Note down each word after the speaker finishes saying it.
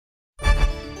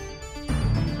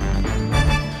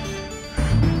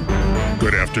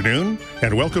Good afternoon,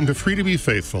 and welcome to Free to Be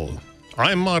Faithful.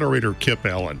 I'm moderator Kip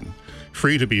Allen.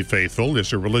 Free to Be Faithful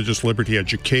is a religious liberty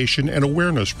education and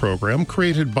awareness program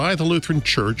created by the Lutheran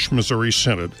Church Missouri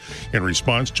Synod in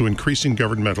response to increasing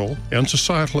governmental and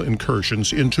societal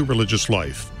incursions into religious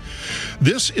life.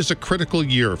 This is a critical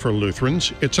year for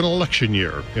Lutherans. It's an election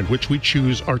year in which we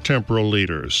choose our temporal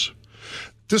leaders.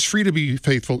 This Free to Be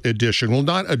Faithful edition will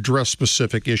not address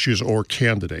specific issues or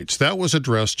candidates. That was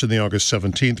addressed in the August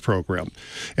 17th program.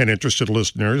 And interested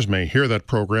listeners may hear that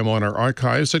program on our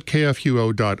archives at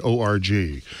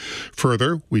kfuo.org.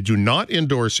 Further, we do not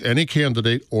endorse any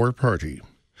candidate or party.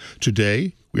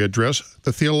 Today, we address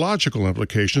the theological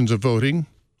implications of voting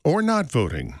or not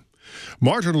voting.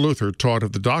 Martin Luther taught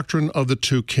of the doctrine of the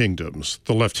two kingdoms,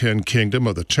 the left-hand kingdom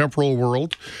of the temporal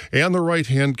world and the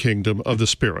right-hand kingdom of the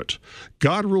spirit.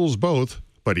 God rules both,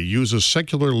 but he uses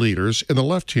secular leaders in the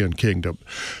left-hand kingdom.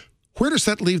 Where does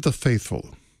that leave the faithful?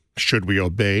 Should we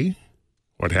obey?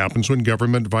 What happens when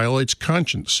government violates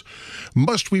conscience?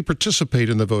 Must we participate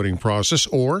in the voting process,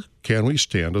 or can we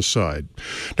stand aside?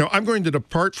 Now, I'm going to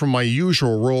depart from my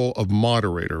usual role of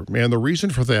moderator, and the reason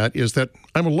for that is that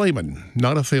I'm a layman,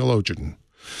 not a theologian.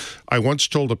 I once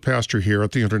told a pastor here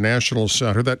at the International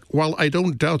Center that while I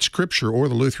don't doubt Scripture or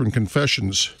the Lutheran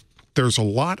confessions, there's a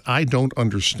lot I don't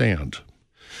understand.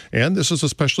 And this is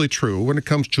especially true when it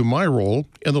comes to my role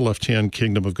in the left-hand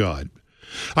kingdom of God.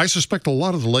 I suspect a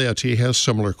lot of the laity has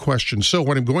similar questions, so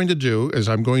what I'm going to do is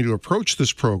I'm going to approach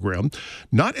this program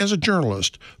not as a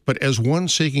journalist, but as one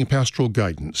seeking pastoral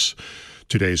guidance.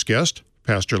 Today's guest,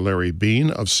 Pastor Larry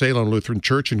Bean of Salem Lutheran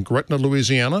Church in Gretna,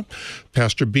 Louisiana.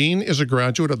 Pastor Bean is a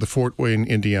graduate of the Fort Wayne,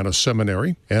 Indiana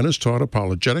Seminary and has taught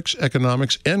apologetics,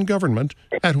 economics, and government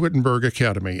at Wittenberg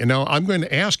Academy. And now I'm going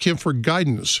to ask him for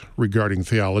guidance regarding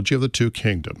theology of the two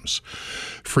kingdoms.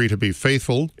 Free to Be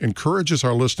Faithful encourages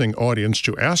our listening audience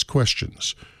to ask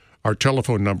questions. Our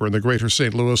telephone number in the greater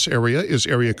St. Louis area is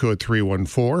area code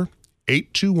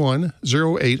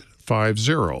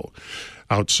 314-821-0850.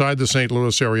 Outside the St.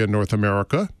 Louis area, North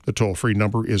America, the toll-free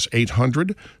number is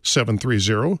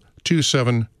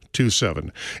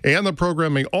 800-730-2727. And the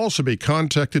program may also be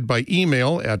contacted by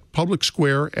email at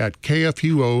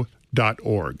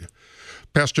publicsquare@kfuo.org.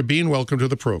 Pastor Bean, welcome to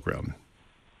the program.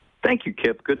 Thank you,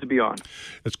 Kip. Good to be on.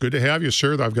 It's good to have you,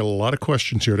 sir. I've got a lot of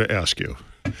questions here to ask you.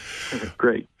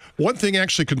 Great. One thing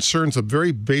actually concerns a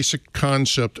very basic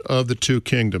concept of the two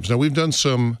kingdoms. Now, we've done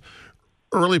some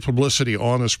early publicity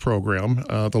on this program,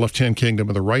 the left-hand kingdom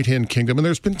and the right-hand kingdom, and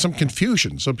there's been some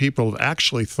confusion. Some people have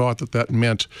actually thought that that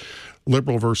meant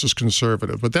liberal versus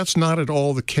conservative, but that's not at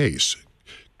all the case.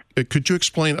 Could you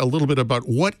explain a little bit about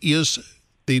what is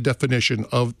the definition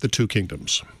of the two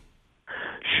kingdoms?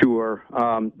 Sure.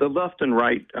 The left and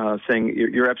right thing,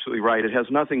 you're absolutely right. It has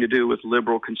nothing to do with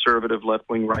liberal, conservative,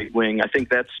 left-wing, right-wing. I think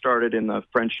that started in the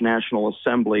French National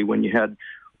Assembly when you had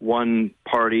one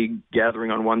party gathering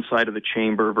on one side of the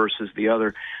chamber versus the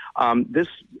other.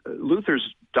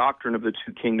 Luther's doctrine of the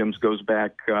two kingdoms goes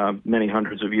back many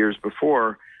hundreds of years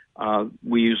before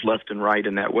we use left and right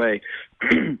in that way.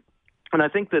 And I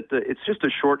think that it's just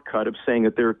a shortcut of saying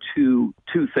that there are two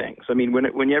things. I mean,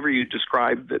 whenever you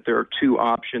describe that there are two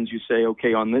options, you say,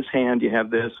 okay, on this hand you have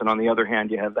this, and on the other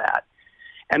hand you have that.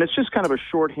 And it's just kind of a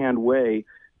shorthand way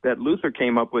that Luther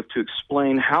came up with to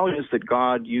explain how it is that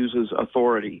God uses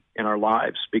authority in our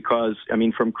lives. Because, I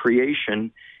mean, from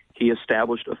creation, he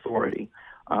established authority.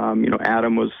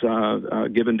 Adam was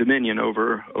given dominion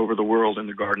over the world in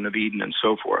the Garden of Eden and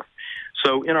so forth.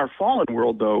 So in our fallen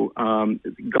world, though,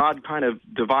 God kind of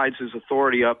divides his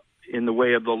authority up in the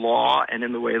way of the law and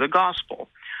in the way of the gospel.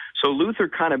 So Luther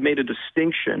kind of made a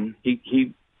distinction.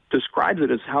 He describes it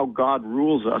as how God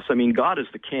rules us. I mean, God is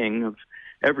the king of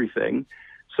everything.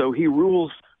 So he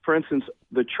rules, for instance,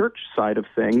 the church side of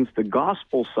things, the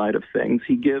gospel side of things.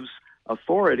 He gives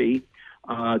authority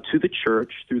to the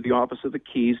church through the office of the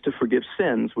keys to forgive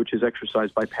sins, which is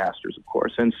exercised by pastors, of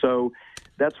course. And so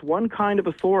that's one kind of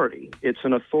authority. It's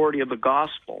an authority of the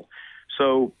gospel.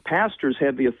 So pastors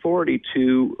have the authority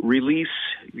to release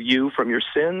you from your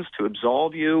sins, to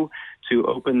absolve you, to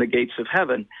open the gates of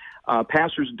heaven.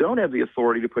 Pastors don't have the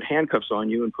authority to put handcuffs on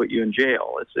you and put you in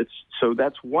jail. So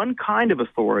that's one kind of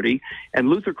authority, and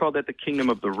Luther called that the kingdom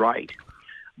of the right.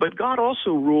 But God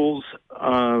also rules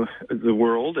the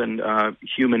world and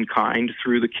humankind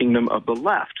through the kingdom of the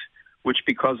left, which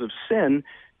because of sin,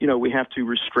 we have to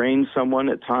restrain someone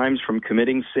at times from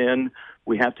committing sin.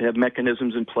 We have to have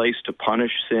mechanisms in place to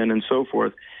punish sin and so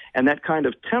forth. And that kind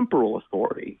of temporal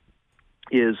authority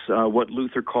is what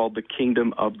Luther called the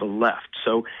kingdom of the left.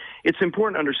 So it's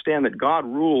important to understand that God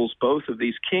rules both of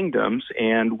these kingdoms,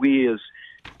 and we as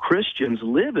Christians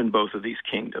live in both of these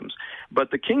kingdoms.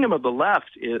 But the kingdom of the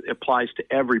left, it applies to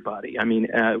everybody. I mean,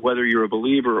 whether you're a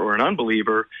believer or an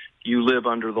unbeliever, you live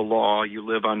under the law, you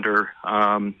live under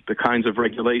the kinds of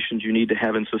regulations you need to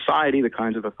have in society, the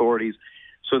kinds of authorities,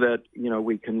 so that,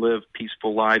 we can live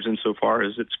peaceful lives insofar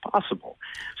as it's possible.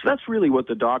 So that's really what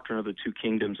the doctrine of the two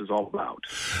kingdoms is all about.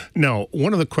 Now,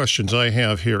 one of the questions I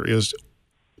have here is,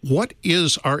 what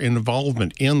is our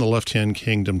involvement in the left-hand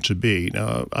kingdom to be?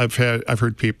 Now, I've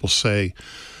heard people say,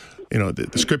 the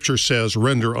scripture says,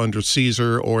 render unto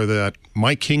Caesar, or that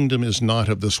my kingdom is not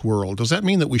of this world. Does that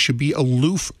mean that we should be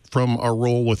aloof from our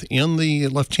role within the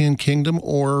left-hand kingdom,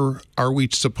 or are we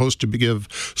supposed to give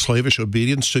slavish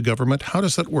obedience to government? How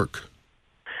does that work?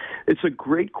 It's a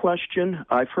great question.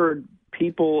 I've heard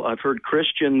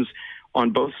Christians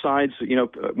on both sides,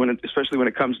 especially when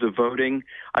it comes to voting.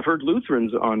 I've heard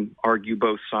Lutherans argue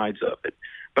both sides of it.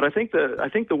 But I think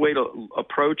the way to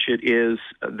approach it is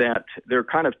that there are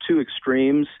kind of two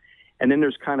extremes, and then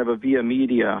there's kind of a via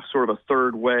media, sort of a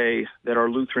third way that our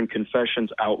Lutheran confessions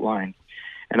outline.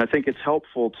 And I think it's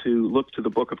helpful to look to the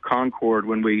Book of Concord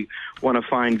when we want to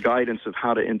find guidance of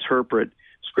how to interpret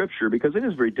Scripture, because it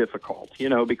is very difficult,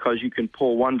 because you can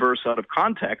pull one verse out of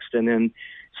context and then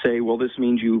say, well, this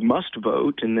means you must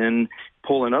vote, and then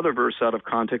pull another verse out of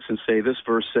context and say, this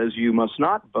verse says you must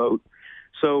not vote.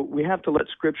 So we have to let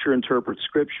Scripture interpret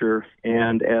Scripture,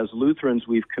 and as Lutherans,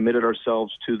 we've committed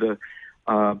ourselves to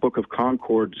the Book of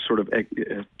Concord sort of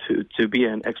to be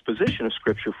an exposition of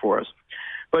Scripture for us.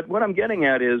 But what I'm getting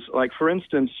at is, like, for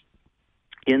instance,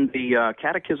 in the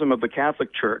Catechism of the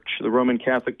Catholic Church, the Roman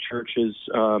Catholic Church's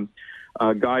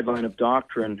guideline of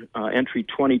doctrine, entry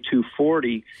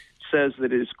 2240, says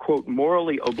that it is, quote,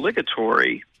 morally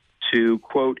obligatory to,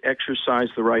 quote, exercise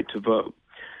the right to vote.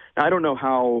 Now, I don't know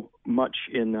how much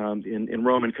in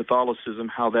Roman Catholicism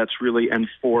how that's really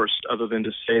enforced, other than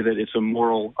to say that it's a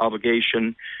moral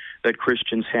obligation that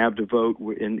Christians have to vote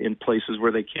in places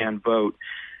where they can vote.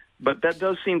 But that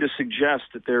does seem to suggest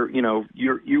that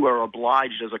you are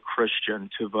obliged as a Christian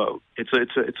to vote.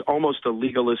 It's almost a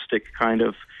legalistic kind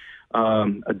of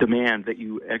a demand that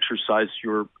you exercise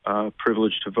your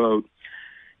privilege to vote.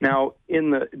 Now,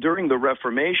 during the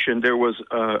Reformation, there was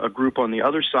a group on the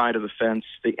other side of the fence,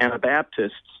 the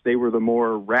Anabaptists. They were the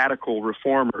more radical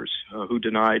reformers who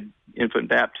denied infant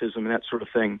baptism and that sort of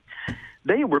thing.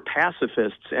 They were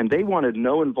pacifists, and they wanted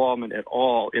no involvement at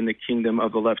all in the kingdom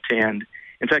of the left hand.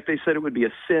 In fact, they said it would be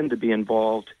a sin to be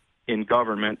involved in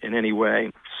government in any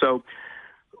way. So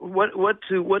what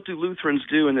do Lutherans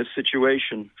do in this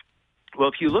situation? Well,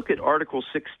 if you look at Article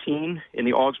 16 in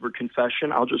the Augsburg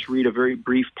Confession, I'll just read a very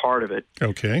brief part of it.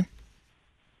 Okay.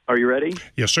 Are you ready?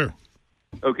 Yes, sir.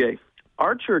 Okay.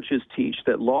 Our churches teach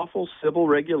that lawful civil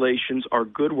regulations are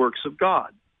good works of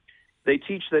God. They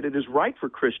teach that it is right for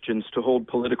Christians to hold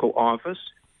political office,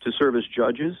 to serve as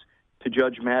judges, to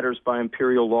judge matters by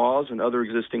imperial laws and other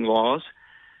existing laws,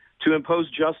 to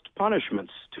impose just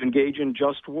punishments, to engage in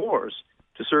just wars,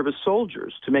 to serve as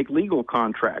soldiers, to make legal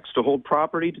contracts, to hold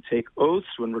property, to take oaths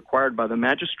when required by the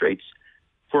magistrates,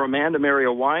 for a man to marry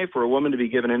a wife or a woman to be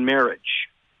given in marriage.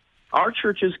 Our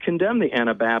churches condemn the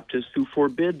Anabaptists who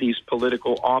forbid these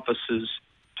political offices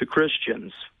to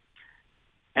Christians.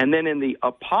 And then in the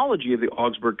Apology of the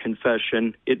Augsburg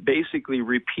Confession, it basically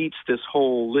repeats this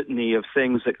whole litany of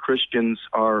things that Christians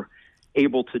are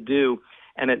able to do,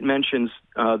 and it mentions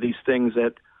these things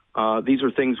that these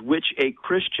are things which a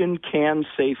Christian can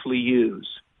safely use.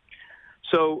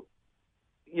 So,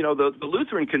 the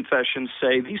Lutheran confessions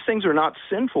say these things are not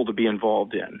sinful to be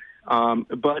involved in,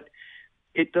 but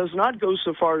it does not go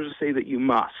so far as to say that you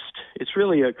must. It's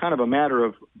really a kind of a matter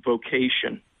of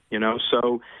vocation,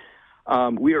 So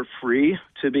we are free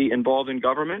to be involved in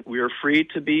government. We are free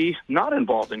to be not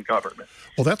involved in government.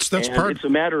 Well, that's part. It's a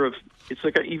matter of, it's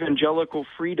like an evangelical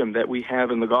freedom that we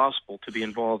have in the gospel to be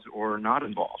involved or not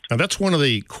involved. Now, that's one of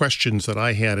the questions that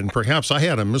I had, and perhaps I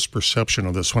had a misperception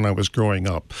of this when I was growing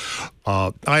up.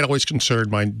 I'd always considered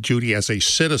my duty as a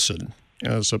citizen,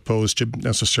 as opposed to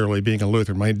necessarily being a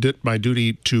Lutheran. My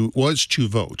duty was to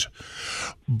vote.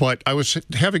 But I was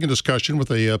having a discussion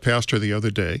with a pastor the other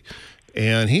day,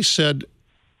 and he said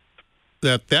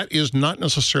that is not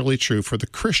necessarily true for the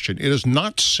Christian. It is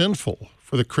not sinful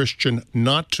for the Christian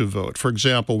not to vote. For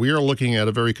example, we are looking at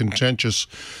a very contentious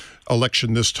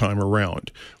election this time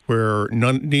around, where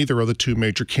neither of the two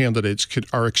major candidates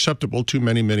are acceptable to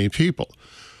many, many people.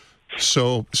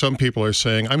 So some people are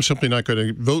saying, I'm simply not going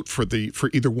to vote for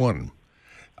either one.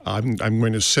 I'm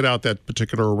going to sit out that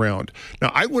particular round.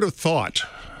 Now, I would have thought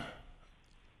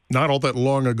not all that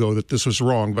long ago that this was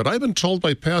wrong, but I've been told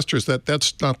by pastors that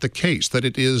that's not the case, that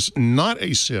it is not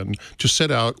a sin to sit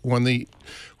out when the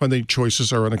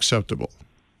choices are unacceptable.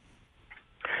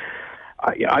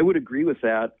 I would agree with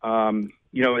that.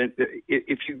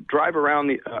 If you drive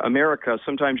around America,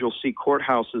 sometimes you'll see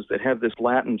courthouses that have this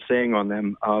Latin saying on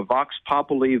them, vox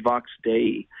populi, vox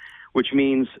Dei, which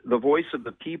means the voice of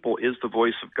the people is the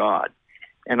voice of God.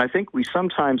 And I think we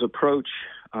sometimes approach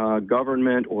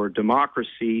government or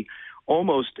democracy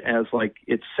almost as like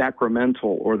it's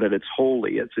sacramental or that it's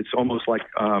holy. It's almost like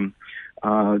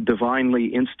divinely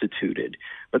instituted.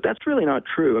 But that's really not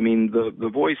true. I mean, the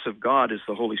voice of God is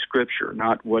the Holy Scripture,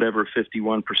 not whatever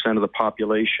 51% of the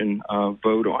population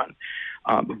vote on.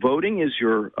 Voting is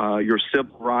your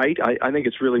civil right. I think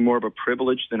it's really more of a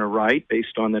privilege than a right,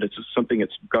 based on that it's something that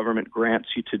government grants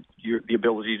you the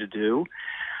ability to do.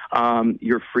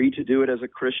 You're free to do it as a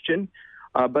Christian.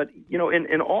 But,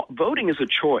 voting is a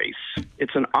choice.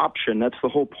 It's an option. That's the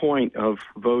whole point of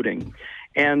voting.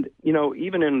 And,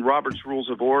 even in Robert's Rules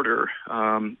of Order,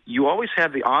 you always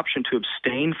have the option to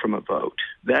abstain from a vote.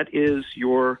 That is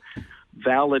your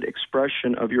valid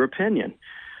expression of your opinion.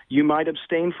 You might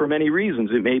abstain for many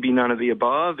reasons. It may be none of the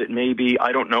above. It may be,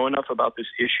 I don't know enough about this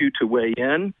issue to weigh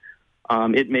in.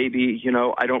 It may be,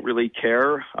 I don't really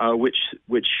care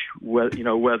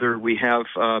whether we have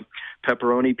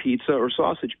pepperoni pizza or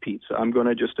sausage pizza. I'm going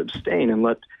to just abstain and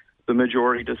let the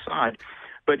majority decide.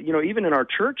 But, even in our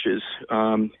churches,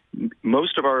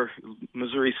 most of our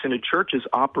Missouri Synod churches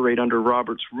operate under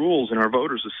Robert's rules in our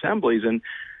voters' assemblies. And,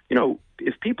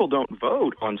 if people don't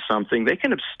vote on something, they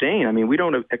can abstain. I mean, we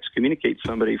don't excommunicate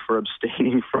somebody for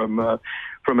abstaining from a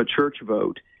church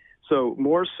vote. So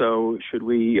more so, should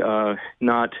we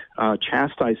not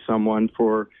chastise someone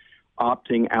for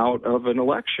opting out of an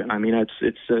election? I mean,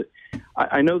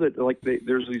 I know that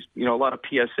there's these, a lot of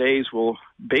PSAs will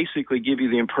basically give you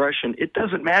the impression it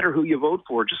doesn't matter who you vote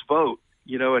for, just vote,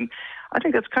 and I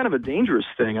think that's kind of a dangerous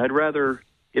thing. I'd rather,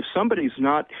 if somebody's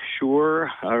not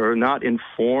sure or not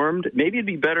informed, maybe it'd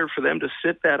be better for them to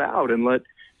sit that out and let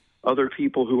other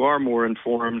people who are more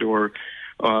informed or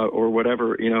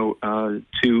whatever,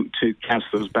 to cast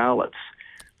those ballots.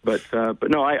 But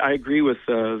no, I agree with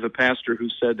the pastor who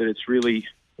said that it's really,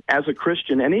 as a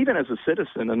Christian and even as a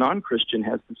citizen, a non-Christian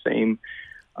has the same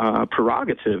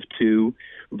prerogative to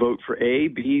vote for A,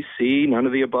 B, C, none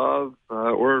of the above,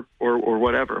 or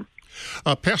whatever.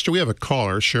 Pastor, we have a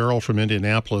caller, Cheryl from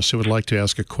Indianapolis, who would like to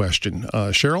ask a question.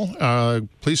 Cheryl,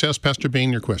 please ask Pastor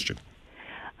Bain your question.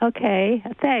 Okay,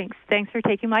 thanks. Thanks for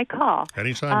taking my call.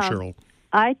 Anytime, Cheryl.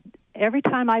 Every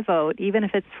time I vote, even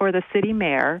if it's for the city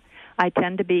mayor, I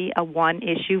tend to be a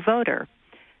one-issue voter.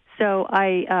 So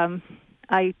I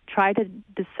try to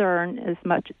discern as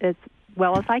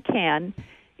well as I can,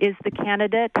 is the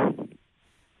candidate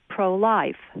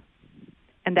pro-life?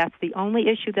 And that's the only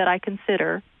issue that I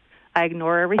consider. I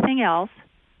ignore everything else.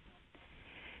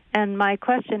 And my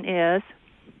question is,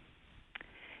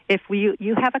 if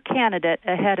you have a candidate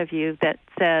ahead of you that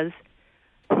says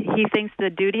he thinks the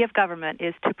duty of government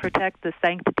is to protect the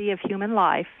sanctity of human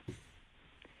life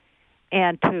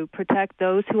and to protect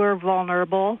those who are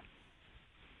vulnerable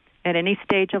at any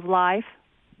stage of life,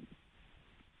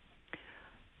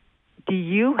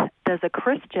 does a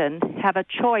Christian have a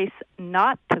choice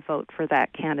not to vote for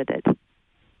that candidate?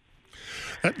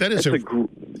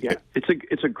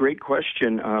 It's a great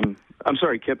question. I'm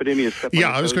sorry, Kip, I didn't mean to step on your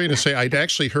toes. I was going to say, I'd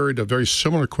actually heard a very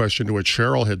similar question to what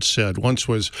Cheryl had said. Once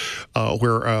was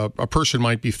where a person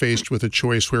might be faced with a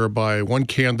choice whereby one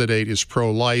candidate is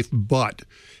pro-life but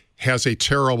has a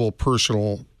terrible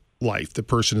personal life. The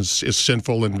person is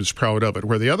sinful and is proud of it,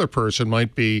 where the other person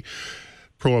might be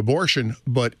pro-abortion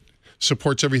but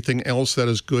supports everything else that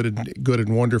is good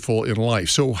and wonderful in life.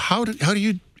 So how do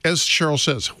you, as Cheryl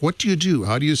says, what do you do?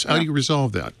 How do you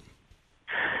resolve that?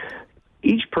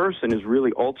 Each person is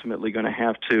really ultimately going to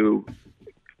have to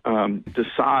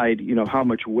decide, how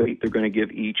much weight they're going to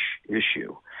give each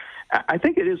issue. I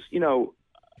think it is,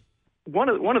 one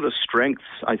of the strengths,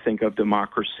 I think, of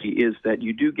democracy is that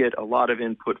you do get a lot of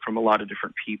input from a lot of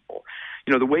different people.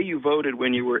 The way you voted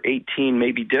when you were 18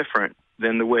 may be different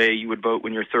than the way you would vote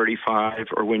when you're 35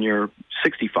 or when you're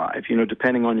 65,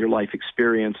 depending on your life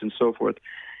experience and so forth.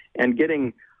 And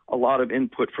getting a lot of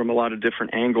input from a lot of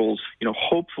different angles,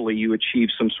 hopefully you achieve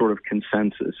some sort of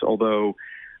consensus, although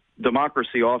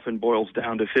democracy often boils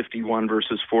down to 51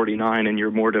 versus 49, and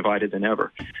you're more divided than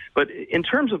ever. But in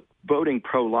terms of voting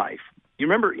pro-life, you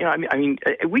remember,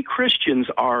 we Christians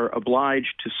are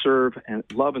obliged to serve and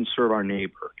love and serve our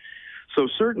neighbor. So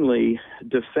certainly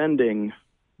defending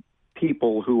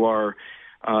people who are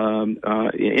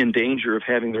in danger of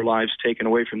having their lives taken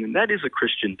away from them. That is a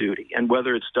Christian duty. And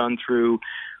whether it's done through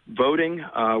voting,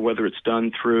 whether it's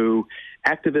done through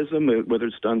activism, whether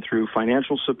it's done through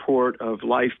financial support of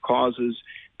life causes,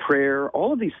 prayer,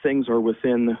 all of these things are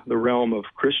within the realm of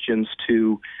Christians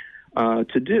to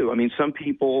do. I mean, some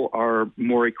people are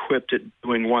more equipped at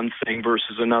doing one thing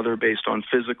versus another based on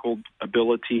physical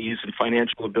abilities and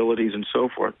financial abilities and so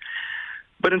forth.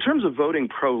 But in terms of voting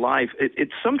pro-life, it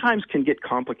sometimes can get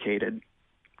complicated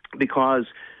because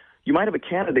you might have a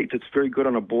candidate that's very good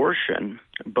on abortion,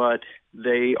 but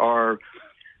they are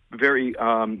very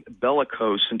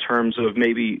bellicose in terms of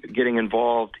maybe getting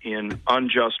involved in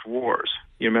unjust wars.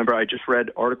 You remember, I just read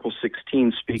Article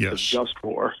 16 speaks of just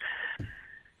war.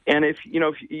 And if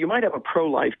you might have a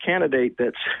pro-life candidate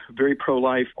that's very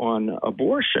pro-life on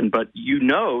abortion, but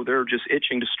they're just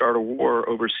itching to start a war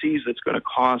overseas that's going to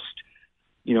cost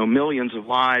millions of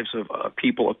lives of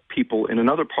people in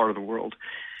another part of the world.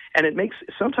 And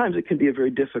sometimes it can be a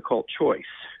very difficult choice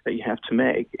that you have to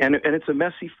make, and it's a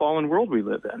messy, fallen world we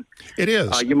live in. It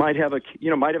is. You might have a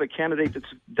candidate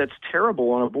that's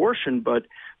terrible on abortion, but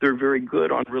they're very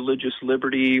good on religious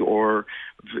liberty, or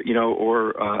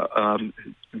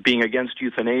being against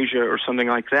euthanasia or something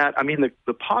like that. I mean,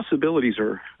 the possibilities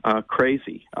are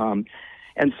crazy,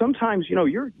 and sometimes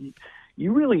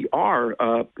you really are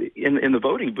in the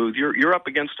voting booth. You're up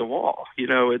against a wall.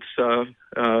 It's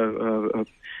a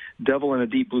devil in a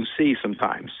deep blue sea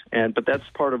sometimes, but that's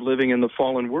part of living in the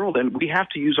fallen world. And we have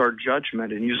to use our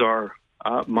judgment and use our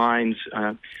minds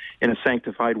in a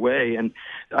sanctified way. And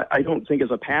I don't think as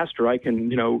a pastor I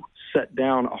can set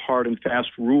down a hard and fast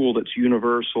rule that's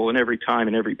universal in every time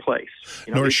and every place.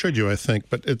 Nor should you, I think.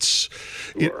 But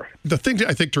the thing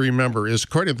I think to remember is,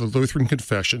 according to the Lutheran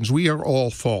confessions, we are all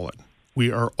fallen.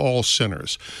 We are all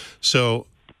sinners. So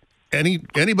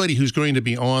anybody who's going to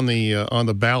be on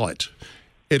the ballot,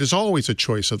 it is always a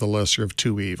choice of the lesser of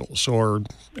two evils, or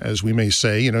as we may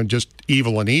say, just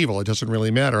evil and evil. It doesn't really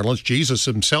matter. Unless Jesus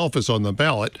himself is on the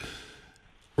ballot,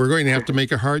 we're going to have to make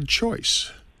a hard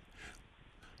choice.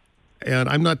 And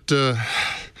I'm not,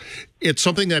 it's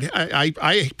something that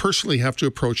I personally have to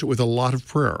approach it with a lot of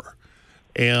prayer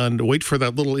and wait for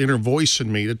that little inner voice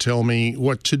in me to tell me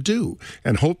what to do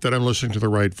and hope that I'm listening to the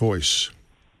right voice.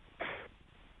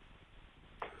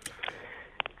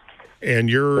 And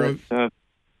you're...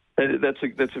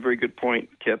 That's a very good point,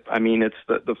 Kip. I mean, it's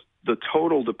the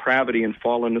total depravity and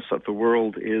fallenness of the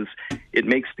world it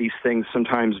makes these things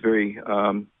sometimes very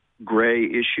gray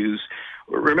issues.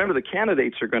 Remember, the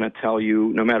candidates are going to tell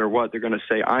you, no matter what, they're going to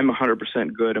say, I'm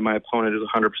 100% good and my opponent is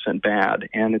 100% bad.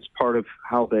 And it's part of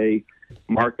how they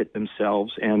market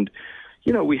themselves. And,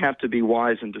 we have to be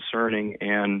wise and discerning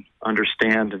and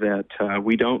understand that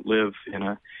we don't live in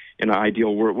an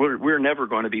ideal world. We're never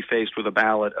going to be faced with a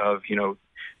ballot of,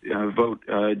 vote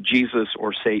Jesus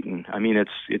or Satan. I mean,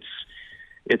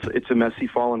 it's a messy,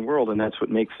 fallen world, and that's what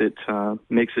makes it a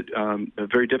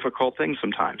very difficult thing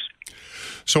sometimes.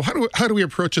 So how do we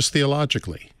approach this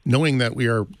theologically, knowing that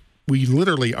we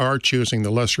literally are choosing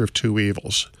the lesser of two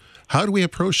evils? How do we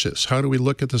approach this? How do we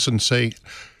look at this and say,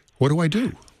 what do I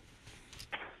do?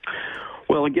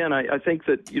 Well, again, I think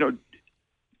that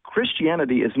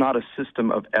Christianity is not a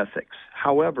system of ethics.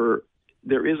 However,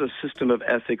 there is a system of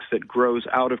ethics that grows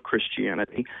out of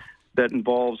Christianity that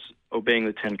involves obeying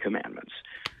the Ten Commandments.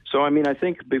 So, I mean, I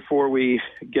think before we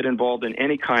get involved in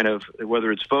any kind of,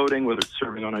 whether it's voting, whether it's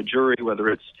serving on a jury, whether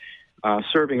it's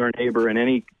serving our neighbor in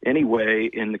any way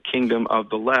in the kingdom of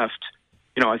the left,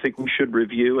 I think we should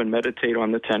review and meditate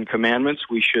on the Ten Commandments.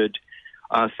 We should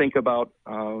think about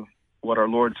what our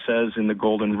Lord says in the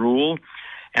Golden Rule.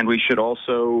 And we should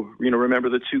also, remember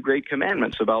the two great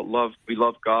commandments about love. We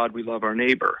love God, we love our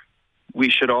neighbor. We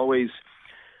should always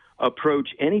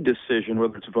approach any decision,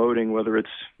 whether it's voting, whether it's,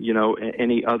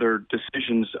 any other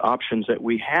options that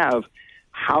we have.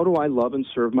 How do I love and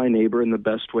serve my neighbor in the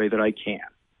best way that I can?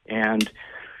 And,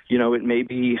 it may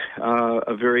be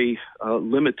a very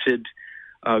limited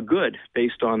good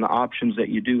based on the options that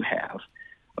you do have.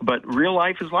 But real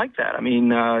life is like that. I mean,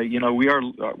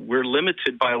 we're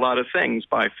limited by a lot of things,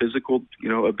 by physical,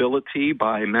 ability,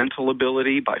 by mental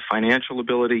ability, by financial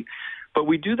ability. But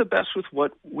we do the best with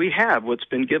what we have, what's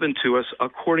been given to us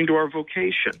according to our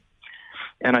vocation.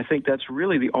 And I think that's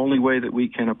really the only way that we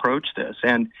can approach this.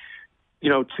 And,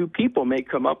 two people may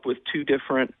come up with two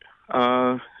different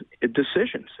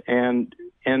decisions. And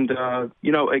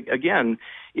again,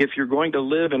 if you're going to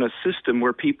live in a system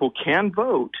where people can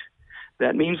vote,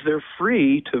 that means they're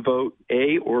free to vote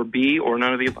A or B or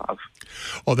none of the above.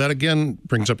 Well, that again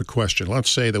brings up a question. Let's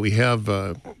say that we have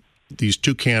these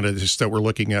two candidates that we're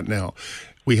looking at now.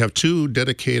 We have two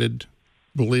dedicated,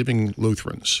 believing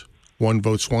Lutherans. One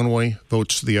votes one way,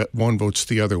 one votes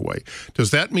the other way. Does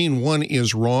that mean one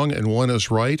is wrong and one is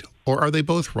right, or are they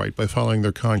both right by following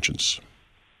their conscience?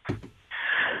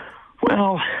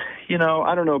 Well,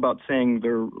 I don't know about saying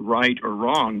they're right or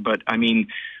wrong, but I mean,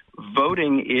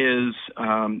 voting is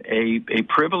a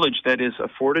privilege that is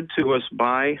afforded to us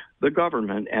by the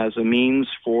government as a means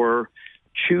for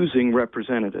choosing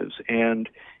representatives. And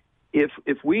if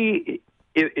we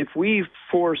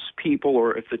force people,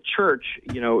 or if the church,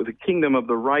 the kingdom of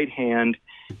the right hand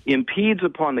impedes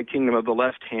upon the kingdom of the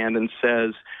left hand and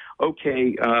says,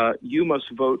 okay, you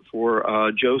must vote for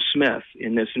Joe Smith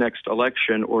in this next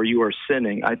election or you are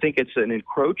sinning, I think it's an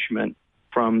encroachment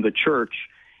from the church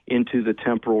into the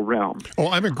temporal realm. Oh,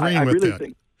 I'm agreeing with really that.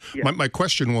 think, yeah. My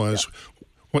question was,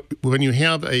 when you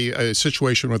have a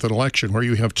situation with an election where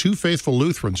you have two faithful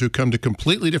Lutherans who come to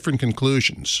completely different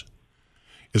conclusions,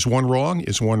 is one wrong?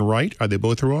 Is one right? Are they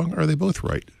both wrong? Are they both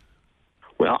right?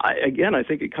 Well, I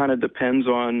think it kind of depends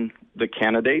on the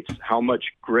candidates. How much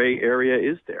gray area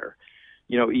is there?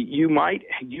 You might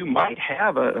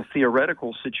have a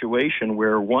theoretical situation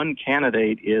where one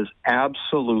candidate is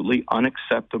absolutely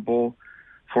unacceptable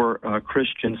for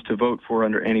Christians to vote for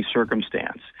under any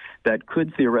circumstance. That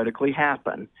could theoretically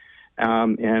happen.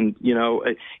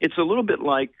 It's a little bit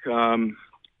like,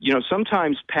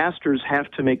 sometimes pastors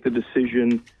have to make the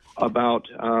decision about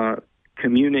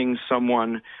communing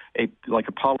someone, like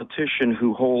a politician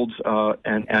who holds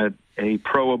a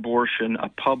pro-abortion, a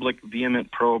public,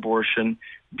 vehement pro-abortion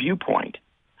viewpoint.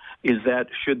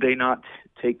 Should they not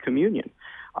take communion?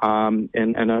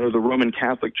 And I know the Roman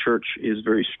Catholic Church is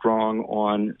very strong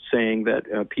on saying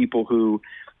that people who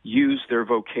use their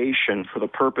vocation for the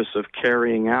purpose of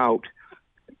carrying out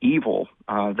evil,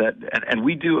 and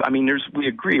we do. I mean, we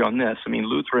agree on this. I mean,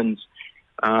 Lutherans,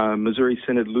 Missouri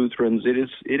Synod Lutherans,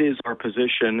 it is our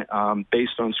position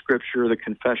based on Scripture, the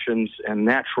confessions, and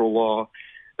natural law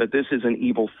that this is an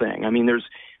evil thing. I mean,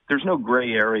 there's no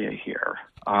gray area here.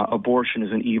 Abortion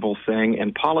is an evil thing,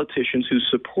 and politicians who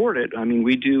support it, I mean,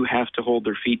 we do have to hold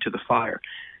their feet to the fire.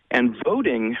 And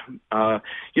voting,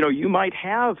 you might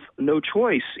have no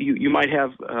choice. You might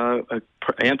have an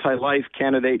anti-life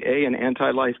candidate A and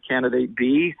anti-life candidate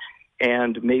B,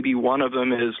 and maybe one of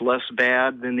them is less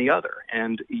bad than the other.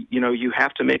 And, you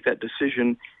have to make that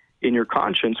decision in your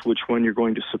conscience which one you're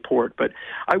going to support. But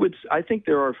I think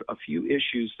there are a few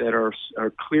issues that are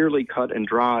clearly cut and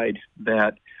dried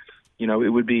that,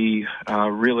 it would be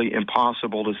really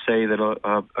impossible to say that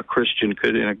a Christian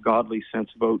could, in a godly sense,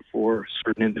 vote for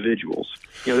certain individuals.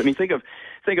 Think of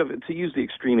to use the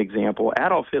extreme example,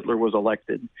 Adolf Hitler was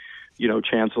elected,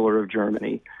 Chancellor of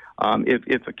Germany.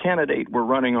 If a candidate were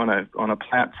running on a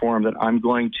platform that I'm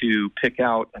going to pick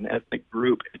out an ethnic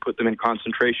group and put them in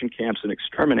concentration camps and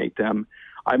exterminate them,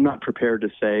 I'm not prepared to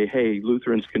say, hey,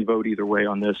 Lutherans can vote either way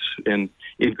on this in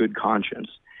good conscience.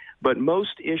 But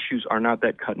most issues are not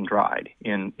that cut and dried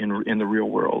in the real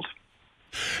world.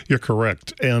 You're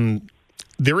correct. And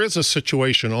there is a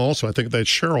situation also, I think that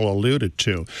Cheryl alluded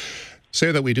to.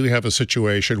 Say that we do have a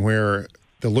situation where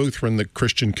the Lutheran, the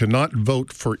Christian, cannot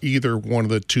vote for either one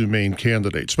of the two main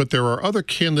candidates. But there are other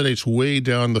candidates way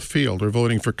down the field. We're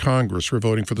voting for Congress. We're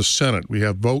voting for the Senate. We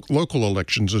have local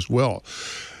elections as well.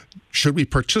 Should we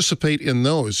participate in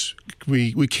those?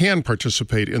 We can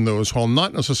participate in those while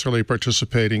not necessarily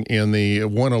participating in the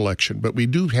one election, but we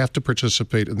do have to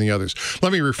participate in the others.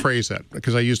 Let me rephrase that,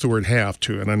 because I used the word have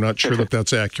to, and I'm not sure that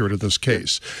that's accurate in this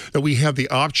case. That we have the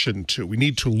option to. We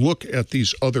need to look at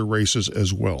these other races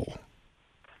as well.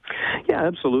 Yeah,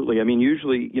 absolutely. I mean,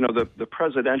 usually, the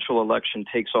presidential election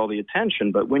takes all the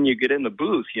attention, but when you get in the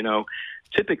booth,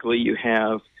 typically you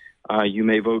have you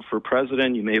may vote for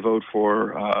president, you may vote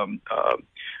for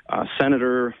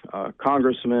senator,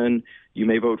 congressman, you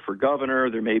may vote for governor,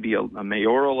 there may be a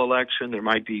mayoral election, there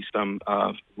might be some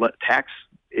tax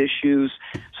issues.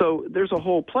 So there's a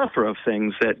whole plethora of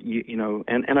things that,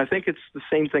 and I think it's the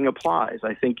same thing applies.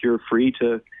 I think you're free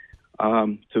to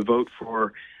vote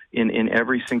for in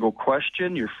every single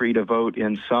question. You're free to vote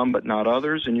in some but not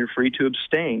others, and you're free to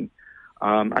abstain.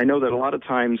 I know that a lot of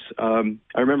times, I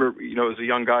remember, as a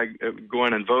young guy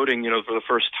going and voting, for the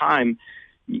first time,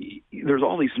 there's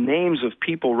all these names of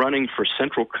people running for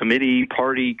central committee,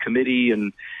 party committee,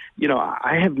 and,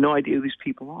 I have no idea who these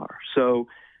people are. So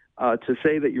to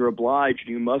say that you're obliged,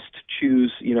 you must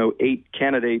choose, 8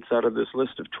 candidates out of this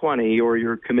list of 20, or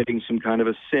you're committing some kind of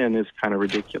a sin is kind of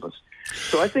ridiculous.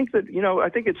 So I think that, I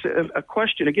think it's a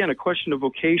question of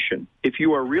vocation. If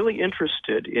you are really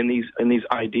interested in these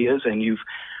ideas and you've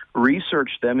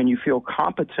researched them and you feel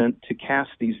competent to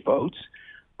cast these votes,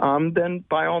 then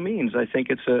by all means, I think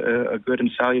it's a good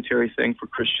and salutary thing for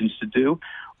Christians to do.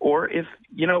 Or if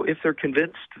they're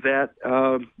convinced that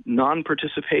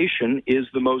non-participation is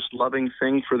the most loving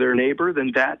thing for their neighbor,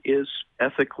 then that is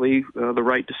ethically the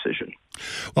right decision.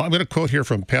 Well, I'm going to quote here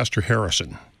from Pastor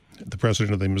Harrison, the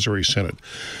president of the Missouri Synod.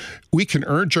 We can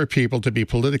urge our people to be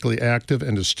politically active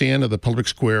and to stand in the public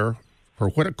square for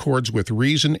what accords with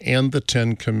reason and the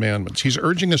Ten Commandments. He's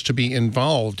urging us to be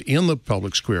involved in the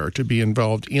public square, to be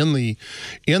involved in the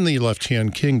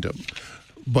left-hand kingdom.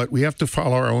 But we have to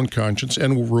follow our own conscience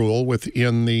and rule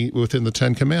within the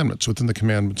Ten Commandments, within the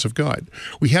commandments of God.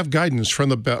 We have guidance from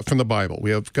the Bible.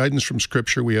 We have guidance from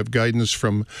Scripture. We have guidance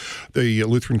from the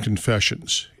Lutheran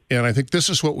confessions. And I think this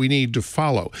is what we need to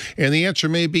follow. And the answer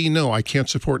may be no, I can't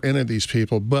support any of these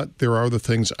people, but there are the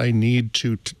things I need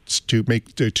to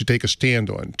take a stand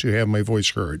on, to have my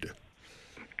voice heard.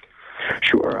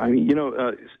 Sure. I mean,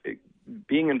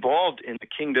 being involved in the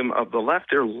kingdom of the left,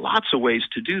 there are lots of ways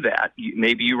to do that.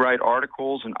 Maybe you write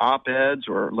articles and op-eds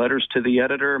or letters to the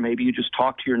editor. Maybe you just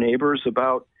talk to your neighbors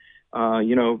about,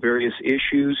 various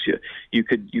issues. You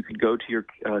could go to your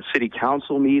city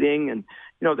council meeting, and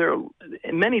there are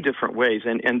many different ways,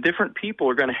 and different people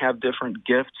are going to have different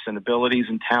gifts and abilities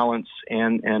and talents,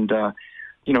 and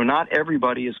not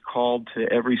everybody is called to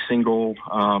every single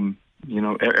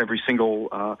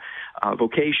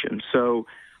vocation. So.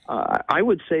 I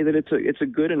would say that it's a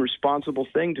good and responsible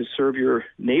thing to serve your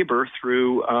neighbor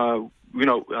through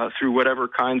through whatever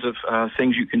kinds of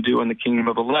things you can do in the kingdom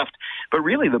of the left. But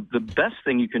really, the best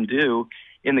thing you can do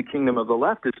in the kingdom of the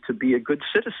left is to be a good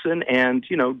citizen and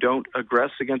don't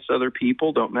aggress against other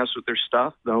people, don't mess with their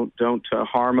stuff, don't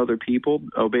harm other people,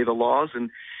 obey the laws,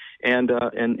 and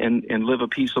live a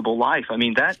peaceable life. I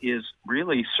mean, that is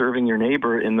really serving your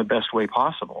neighbor in the best way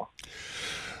possible.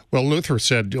 Well, Luther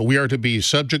said, we are to be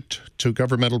subject to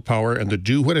governmental power and to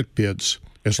do what it bids,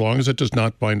 as long as it does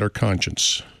not bind our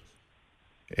conscience.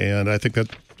 And I think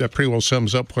that pretty well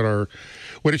sums up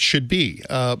what it should be.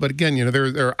 But again,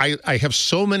 I have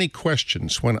so many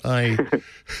questions when I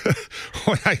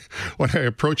when I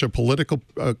approach a political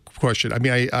question. I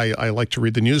mean, I like to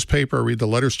read the newspaper, read the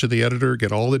letters to the editor,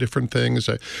 get all the different things.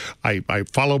 I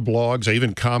follow blogs. I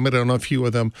even comment on a few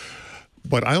of them.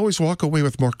 But I always walk away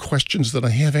with more questions than I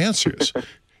have answers.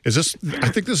 I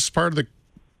think this is part of the.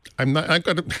 I don't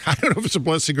know if it's a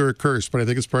blessing or a curse, but I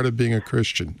think it's part of being a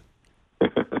Christian.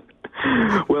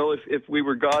 Well, if we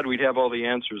were God, we'd have all the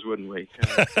answers, wouldn't we?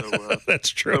 That's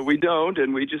true. But we don't,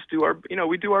 and we just do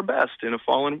our best in a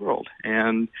fallen world.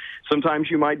 And sometimes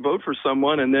you might vote for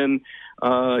someone, and then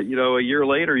a year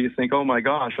later you think, oh my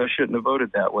gosh, I shouldn't have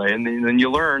voted that way. And then you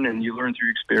learn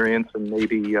through experience, and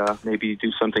maybe you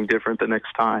do something different the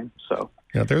next time. So.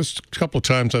 Yeah, there's a couple of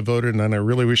times I voted, and I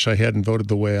really wish I hadn't voted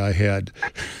the way I had.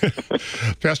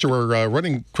 Pastor, we're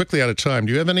running quickly out of time.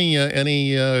 Do you have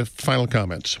any final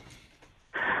comments?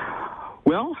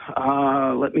 Well,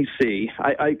 let me see.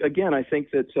 I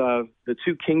think that the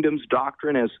two kingdoms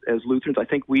doctrine, as Lutherans, I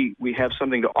think we have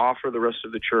something to offer the rest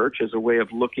of the church as a way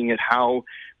of looking at how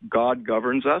God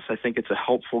governs us. I think it's a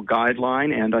helpful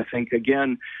guideline, and I think,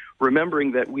 again,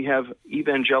 remembering that we have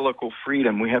evangelical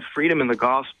freedom. We have freedom in the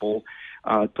gospel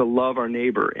to love our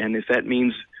neighbor, and if that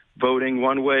means voting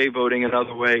one way, voting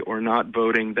another way, or not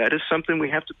voting, that is something we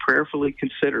have to prayerfully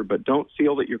consider, but don't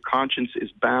feel that your conscience is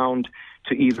bound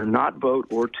to either not vote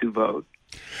or to vote.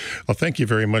 Well, thank you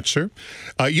very much, sir.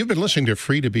 You've been listening to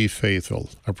Free to Be Faithful,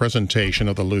 a presentation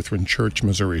of the Lutheran Church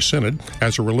Missouri Synod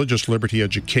as a religious liberty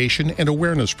education and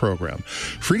awareness program.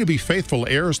 Free to Be Faithful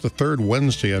airs the third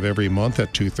Wednesday of every month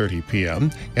at 2:30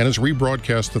 p.m. and is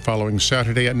rebroadcast the following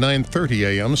Saturday at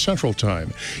 9:30 a.m. Central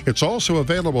Time. It's also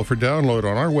available for download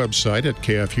on our website at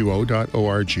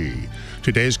kfuo.org.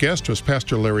 Today's guest was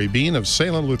Pastor Larry Bean of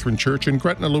Salem Lutheran Church in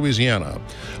Gretna, Louisiana.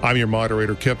 I'm your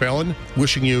moderator, Kip Allen,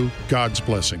 wishing you God's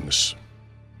blessings.